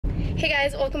Hey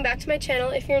guys, welcome back to my channel.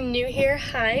 If you're new here,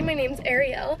 hi, my name's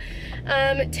Ariel.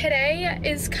 Today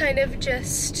is kind of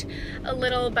just a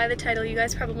little, by the title you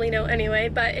guys probably know anyway,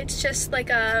 but it's just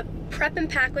like a prep and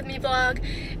pack with me vlog.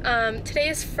 Today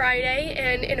is Friday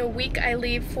and in a week I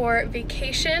leave for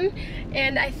vacation,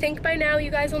 and I think by now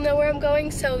you guys will know where I'm going,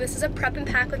 so this is a prep and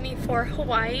pack with me for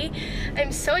Hawaii.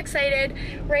 I'm so excited.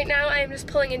 Right now I'm just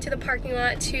pulling into the parking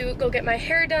lot to go get my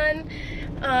hair done.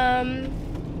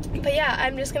 But yeah,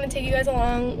 I'm just gonna take you guys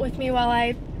along with me while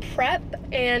I prep,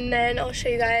 and then I'll show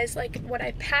you guys like what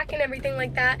I pack and everything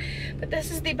like that. But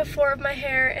this is the before of my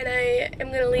hair, and I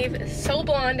am gonna leave so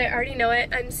blonde. I already know it.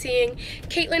 I'm seeing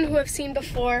Caitlin, who I've seen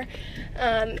before,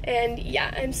 and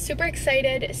yeah, I'm super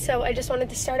excited. So I just wanted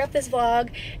to start off this vlog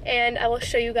and I will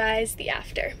show you guys the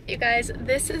after. You guys,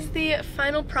 this is the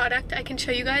final product. I can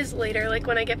show you guys later, like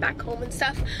when I get back home and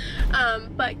stuff.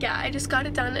 But yeah, I just got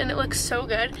it done and it looks so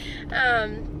good.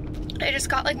 I just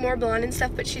got like more blonde and stuff,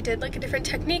 but she did like a different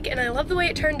technique and I love the way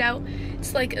it turned out.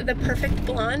 It's like the perfect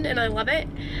blonde and I love it.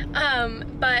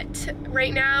 But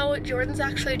right now Jordan's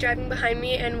actually driving behind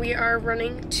me and we are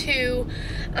running to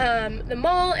the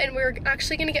mall, and we're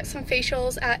actually gonna get some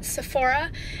facials at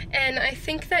Sephora. And I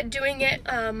think that doing it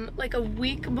like a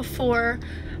week before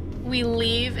we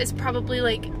leave is probably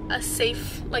like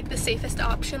the safest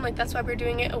option. Like that's why we're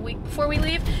doing it a week before we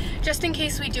leave, just in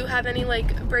case we do have any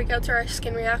like breakouts or our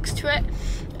skin reacts to it.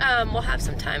 We'll have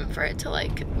some time for it to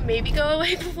like maybe go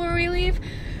away before we leave.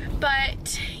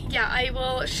 But yeah, I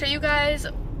will show you guys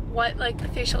what like the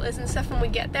facial is and stuff when we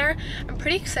get there. I'm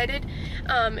pretty excited.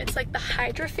 It's like the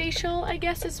Hydra facial, I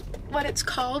guess is what it's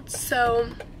called. So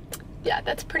yeah,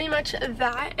 that's pretty much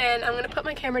that, and I'm gonna put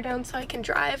my camera down so I can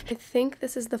drive. I think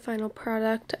this is the final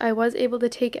product. I was able to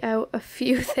take out a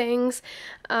few things,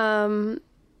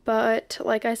 but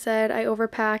like I said, I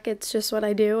overpack. It's just what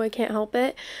I do. I can't help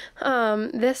it.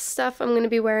 This stuff I'm gonna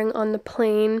be wearing on the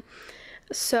plane,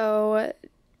 so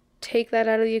take that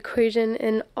out of the equation,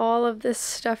 and all of this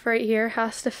stuff right here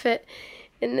has to fit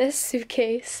in this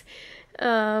suitcase.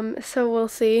 So we'll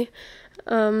see.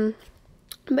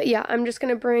 But yeah, I'm just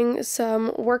gonna bring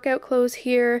some workout clothes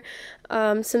here,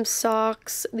 some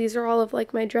socks. These are all of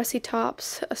like my dressy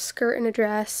tops, a skirt and a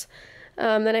dress.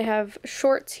 Then I have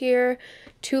shorts here,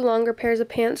 2 longer pairs of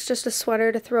pants, just a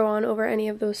sweater to throw on over any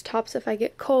of those tops if I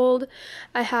get cold.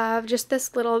 I have just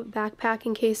this little backpack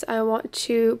in case I want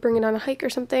to bring it on a hike or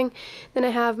something. Then I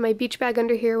have my beach bag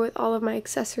under here with all of my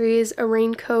accessories, a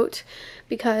raincoat,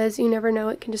 because you never know,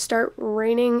 it can just start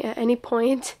raining at any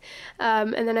point.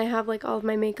 And then I have like all of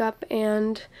my makeup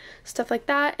and stuff like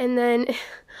that. And then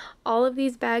all of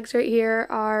these bags right here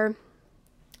are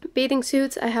bathing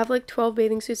suits. I have like 12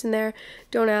 bathing suits in there.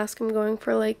 Don't ask, I'm going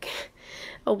for like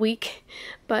a week,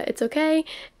 but it's okay.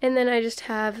 And then I just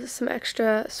have some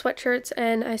extra sweatshirts,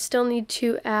 and I still need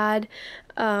to add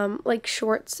like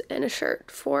shorts and a shirt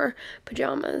for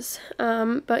pajamas.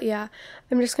 But yeah,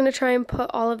 I'm just gonna try and put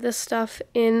all of this stuff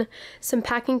in some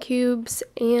packing cubes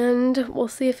and we'll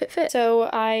see if it fits.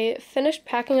 So I finished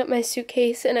packing up my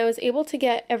suitcase and I was able to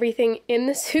get everything in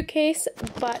the suitcase,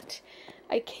 but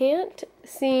I can't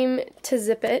seem to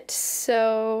zip it,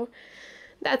 so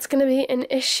that's gonna be an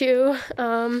issue.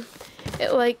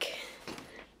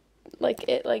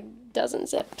 It doesn't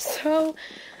zip, so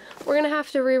we're gonna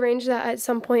have to rearrange that at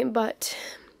some point. But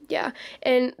yeah,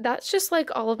 and that's just like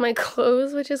all of my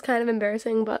clothes, which is kind of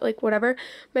embarrassing, but like whatever.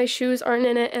 My shoes aren't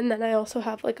in it, and then I also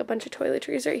have like a bunch of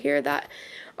toiletries right here that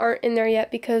aren't in there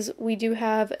yet because we do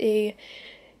have a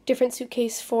different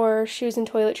suitcase for shoes and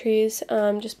toiletries,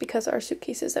 just because our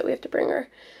suitcases that we have to bring are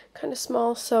kind of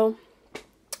small. So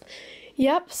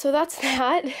yep, so that's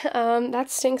that. That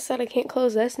stinks that I can't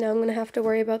close this. Now I'm gonna have to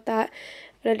worry about that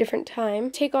at a different time.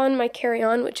 Take on my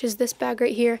carry-on, which is this bag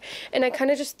right here, and I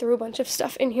kind of just threw a bunch of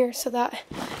stuff in here so that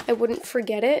I wouldn't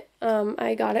forget it.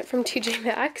 I got it from TJ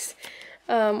Maxx,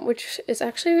 which is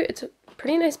actually, it's a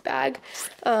pretty nice bag.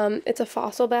 It's a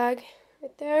Fossil bag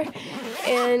right there,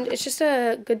 and it's just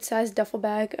a good sized duffel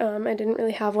bag. I didn't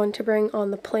really have one to bring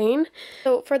on the plane.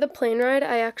 So for the plane ride,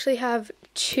 I actually have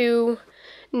 2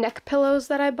 neck pillows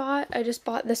that I bought. I just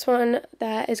bought this one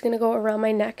that is going to go around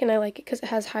my neck, and I like it because it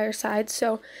has higher sides,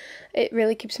 so it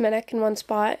really keeps my neck in one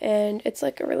spot, and it's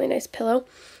like a really nice pillow.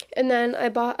 And then I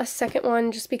bought a second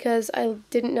one just because I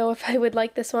didn't know if I would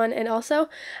like this one, and also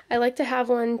I like to have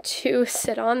one to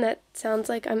sit on. That sounds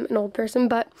like I'm an old person,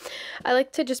 but I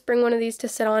like to just bring one of these to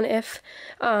sit on if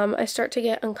I start to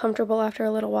get uncomfortable after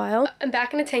a little while. I'm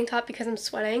back in a tank top because I'm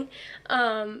sweating.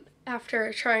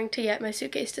 after trying to get my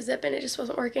suitcase to zip and it just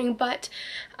wasn't working. But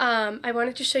I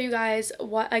wanted to show you guys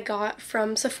what I got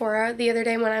from Sephora the other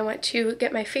day when I went to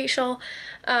get my facial,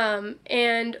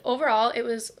 and overall it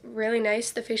was really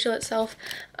nice. The facial itself,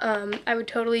 I would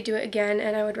totally do it again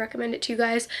and I would recommend it to you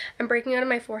guys. I'm breaking out on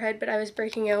my forehead, but I was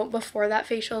breaking out before that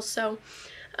facial, so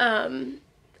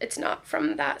it's not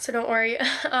from that, so don't worry.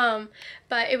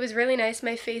 But it was really nice.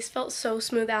 My face felt so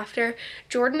smooth after.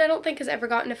 Jordan, I don't think, has ever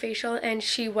gotten a facial, and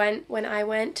she went when I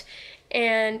went,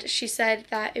 and she said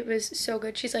that it was so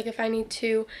good. She's like, if I need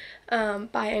to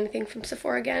buy anything from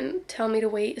Sephora again, tell me to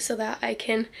wait so that I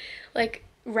can like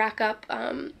rack up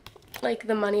like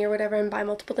the money or whatever and buy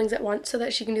multiple things at once so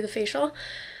that she can do the facial.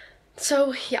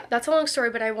 So yeah, that's a long story,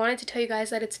 but I wanted to tell you guys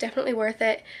that it's definitely worth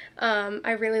it.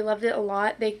 I really loved it a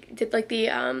lot. They did like the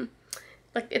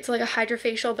like, it's like a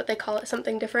hydrofacial, but they call it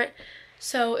something different.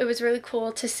 So it was really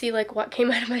cool to see like what came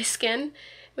out of my skin,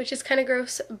 which is kind of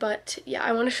gross. But yeah,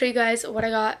 I want to show you guys what I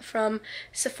got from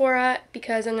Sephora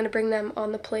because I'm going to bring them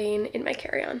on the plane in my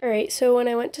carry-on. Alright, so when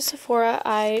I went to Sephora,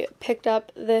 I picked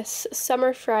up this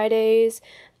Summer Fridays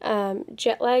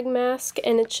jet lag mask,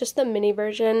 and it's just the mini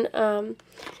version.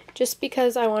 Just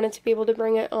because I wanted to be able to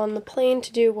bring it on the plane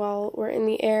to do while we're in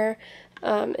the air.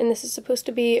 And this is supposed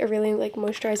to be a really like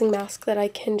moisturizing mask that I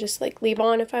can just like leave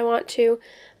on if I want to.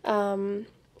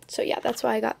 So yeah, that's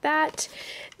why I got that.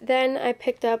 Then I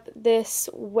picked up this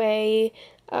wave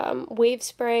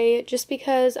spray just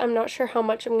because I'm not sure how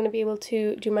much I'm going to be able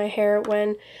to do my hair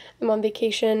when I'm on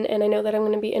vacation, and I know that I'm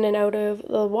going to be in and out of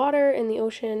the water in the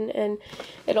ocean and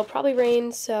it'll probably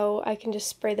rain, so I can just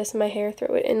spray this in my hair,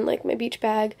 throw it in like my beach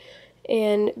bag,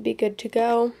 and be good to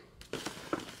go.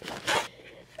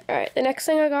 Alright, the next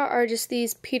thing I got are just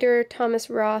these Peter Thomas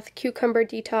Roth Cucumber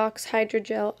Detox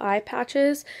Hydrogel Eye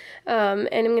Patches, and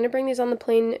I'm going to bring these on the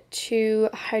plane to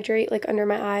hydrate like under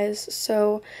my eyes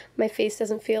so my face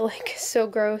doesn't feel like so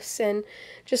gross, and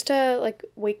just to like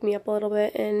wake me up a little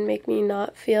bit and make me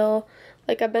not feel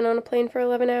like I've been on a plane for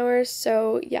 11 hours.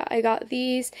 So yeah, I got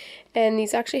these, and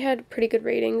these actually had pretty good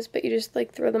ratings, but you just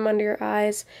like throw them under your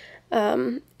eyes,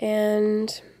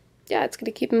 and yeah, it's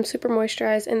going to keep them super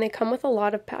moisturized, and they come with a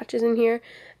lot of patches in here.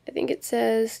 I think it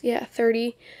says, yeah,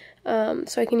 30,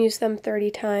 so I can use them 30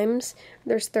 times.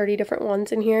 There's 30 different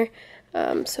ones in here,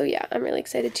 so yeah, I'm really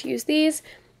excited to use these.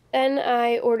 Then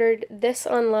I ordered this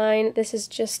online. This is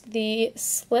just the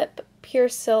Slip Pure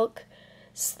Silk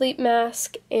Sleep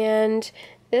Mask, and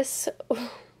this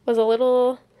was a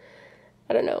little,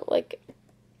 I don't know, like,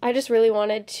 I just really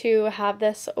wanted to have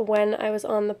this when I was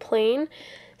on the plane.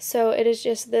 So it is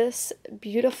just this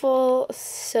beautiful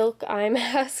silk eye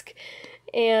mask,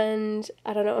 and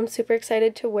I don't know, I'm super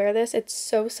excited to wear this. It's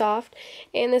so soft,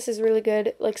 and this is really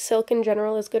good. Like, silk in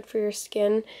general is good for your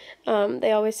skin.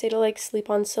 They always say to like sleep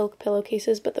on silk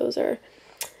pillowcases, but those are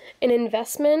an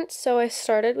investment. So I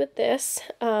started with this,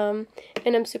 and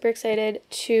I'm super excited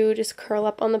to just curl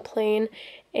up on the plane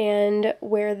and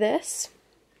wear this.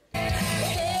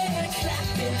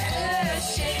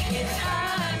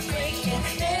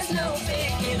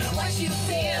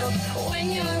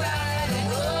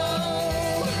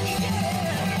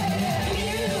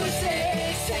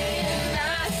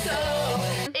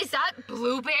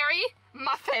 Blueberry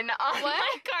muffin on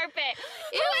my carpet.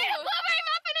 You ate a blueberry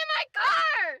muffin in my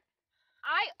car!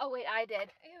 Oh wait, I did.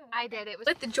 I did. It was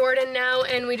With the Jordan now,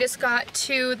 and we just got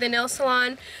to the nail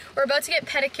salon. We're about to get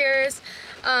pedicures.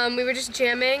 We were just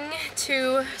jamming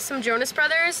to some Jonas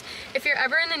Brothers. If you're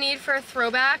ever in the need for a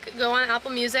throwback, go on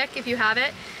Apple Music if you have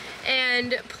it,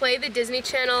 and play the Disney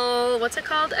Channel, what's it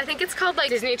called? I think it's called like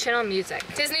Disney Channel Music.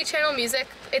 Disney Channel Music.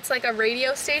 It's like a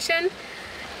radio station.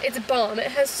 It's bomb.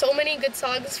 It has so many good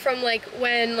songs from like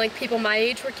when like people my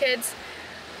age were kids,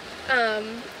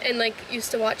 and like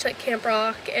used to watch like Camp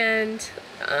Rock and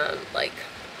like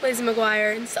Lizzie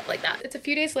McGuire and stuff like that. It's a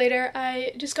few days later.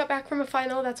 I just got back from a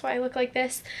final, that's why I look like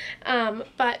this,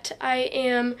 but I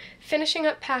am finishing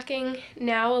up packing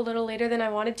now, a little later than I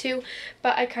wanted to,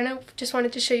 but I kind of just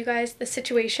wanted to show you guys the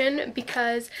situation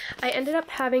because I ended up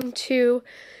having to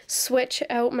switch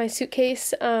out my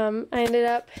suitcase. I ended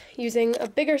up using a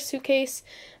bigger suitcase.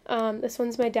 This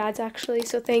one's my dad's actually,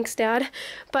 so thanks Dad.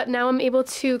 But now I'm able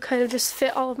to kind of just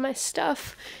fit all of my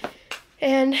stuff,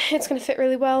 and it's gonna fit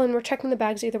really well, and we're checking the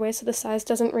bags either way, so the size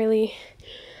doesn't really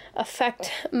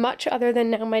affect much other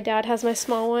than now my dad has my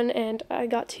small one and I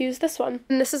got to use this one.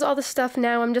 And this is all the stuff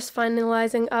now. I'm just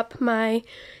finalizing up my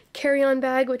carry-on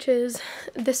bag, which is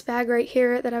this bag right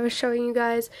here that I was showing you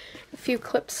guys a few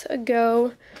clips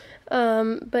ago.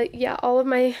 But yeah, all of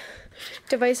my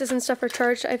devices and stuff are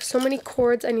charged. I have so many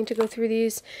cords. I need to go through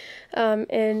these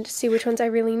and see which ones I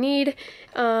really need.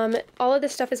 All of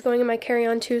this stuff is going in my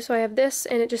carry-on too, so I have this,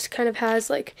 and it just kind of has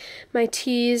like my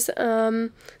teas,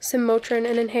 some Motrin,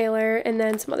 an inhaler, and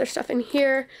then some other stuff in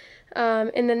here.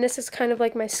 And then this is kind of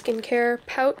like my skincare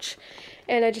pouch,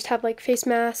 and I just have like face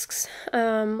masks,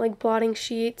 like blotting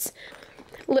sheets,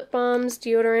 lip balms,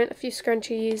 deodorant, a few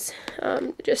scrunchies,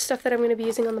 just stuff that I'm going to be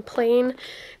using on the plane.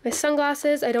 My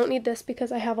sunglasses, I don't need this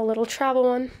because I have a little travel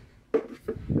one.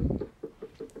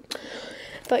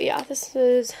 But yeah, this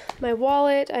is my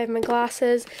wallet. I have my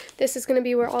glasses. This is going to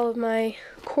be where all of my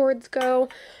cords go.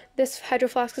 This hydro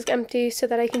flask is empty so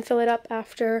that I can fill it up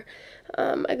after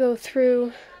I go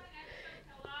through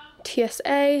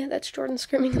TSA. That's Jordan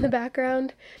screaming in the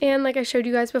background. And like I showed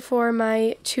you guys before,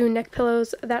 my 2 neck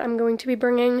pillows that I'm going to be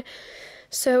bringing.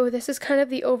 So this is kind of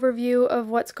the overview of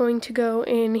what's going to go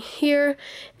in here.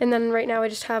 And then right now I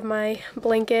just have my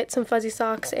blanket, some fuzzy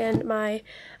socks, and my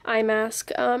eye mask.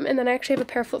 And then I actually have a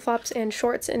pair of flip-flops and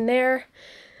shorts in there.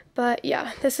 But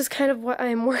yeah, this is kind of what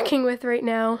I'm working with right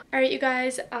now. Alright you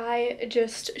guys, I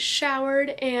just showered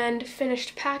and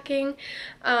finished packing.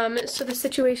 So the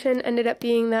situation ended up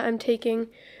being that I'm taking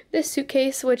this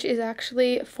suitcase, which is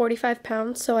actually 45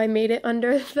 pounds, so I made it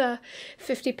under the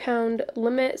 50-pound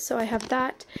limit, so I have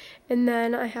that. And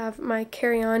then I have my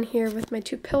carry-on here with my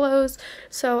 2 pillows,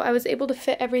 so I was able to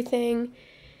fit everything.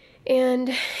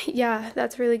 And yeah,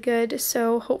 that's really good,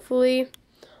 so hopefully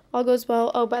all goes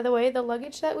well. Oh, by the way, the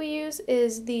luggage that we use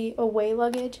is the away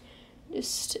luggage.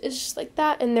 It's just like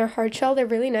that, and they're hard shell. They're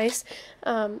really nice.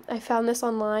 I found this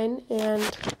online,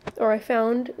 or I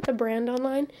found the brand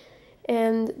online,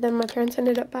 and then my parents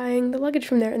ended up buying the luggage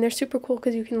from there, and they're super cool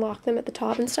because you can lock them at the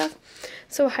top and stuff.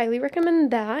 So I highly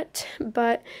recommend that.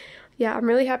 But yeah, I'm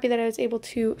really happy that I was able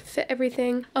to fit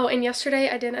everything. Oh, and yesterday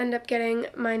I did end up getting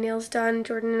my nails done.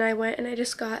 Jordan and I went, and I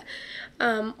just got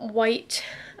white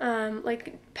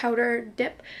like powder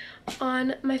dip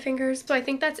on my fingers. So I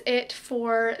think that's it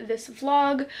for this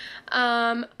vlog.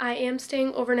 I am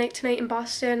staying overnight tonight in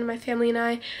Boston. My family and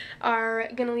I are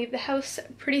gonna leave the house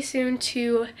pretty soon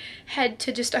to head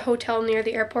to just a hotel near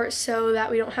the airport so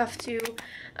that we don't have to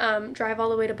drive all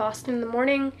the way to Boston in the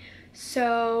morning.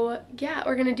 So yeah,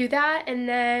 we're gonna do that, and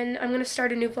then I'm gonna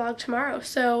start a new vlog tomorrow.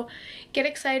 So get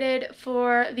excited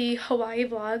for the Hawaii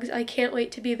vlogs. I can't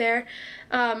wait to be there.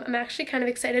 I'm actually kind of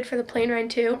excited for the plane ride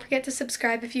too. Don't forget to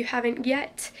subscribe if you haven't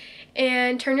yet,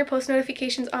 and turn your post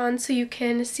notifications on so you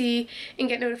can see and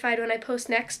get notified when I post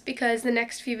next, because the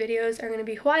next few videos are going to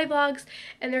be Hawaii vlogs,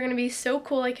 and they're going to be so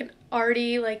cool. I can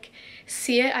already like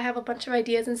see it. I have a bunch of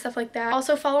ideas and stuff like that.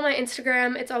 Also follow my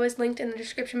Instagram. It's always linked in the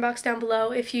description box down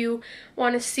below if you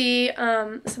want to see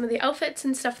some of the outfits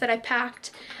and stuff that I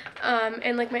packed,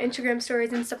 and like my Instagram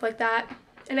stories and stuff like that.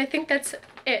 And I think that's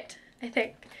it, I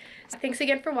think. So thanks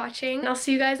again for watching, and I'll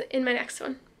see you guys in my next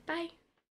one. Bye!